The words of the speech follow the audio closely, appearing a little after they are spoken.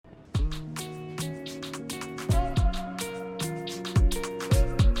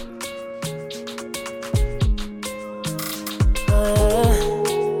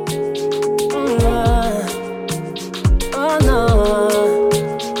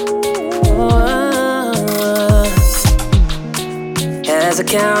I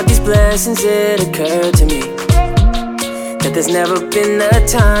count these blessings, it occurred to me that there's never been a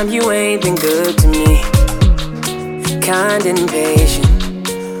time you ain't been good to me. Kind and patient,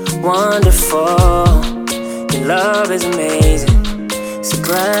 wonderful. Your love is amazing, so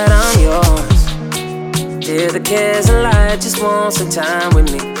glad I'm yours. Till the cares of life just want some time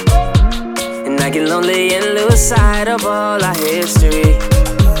with me, and I get lonely and lose sight of all our history.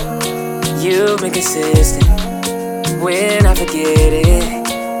 You've been consistent when I forget it.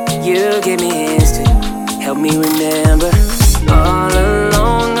 You give me hints to help me remember. All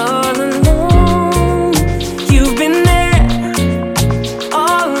along, you've been there.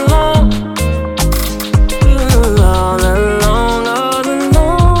 All along, all along,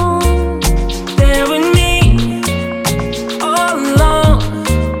 there with me. All along,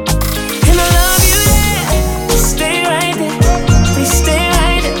 and I love you there. Stay right there, please stay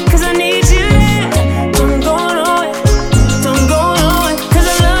right there, 'cause I need you there. Don't go nowhere, don't go nowhere, 'cause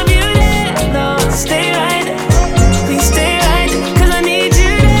I love you there. Lord, stay right there, please stay right there, 'cause I need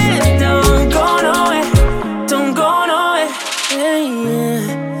you there. Don't go nowhere, don't go nowhere. Yeah,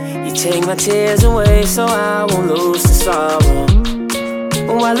 yeah. You take my tears away so I won't lose the sorrow.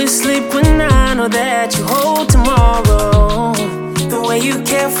 While you sleep when I know that you hold tomorrow. The way you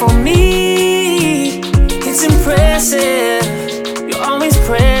care for me, it's impressive.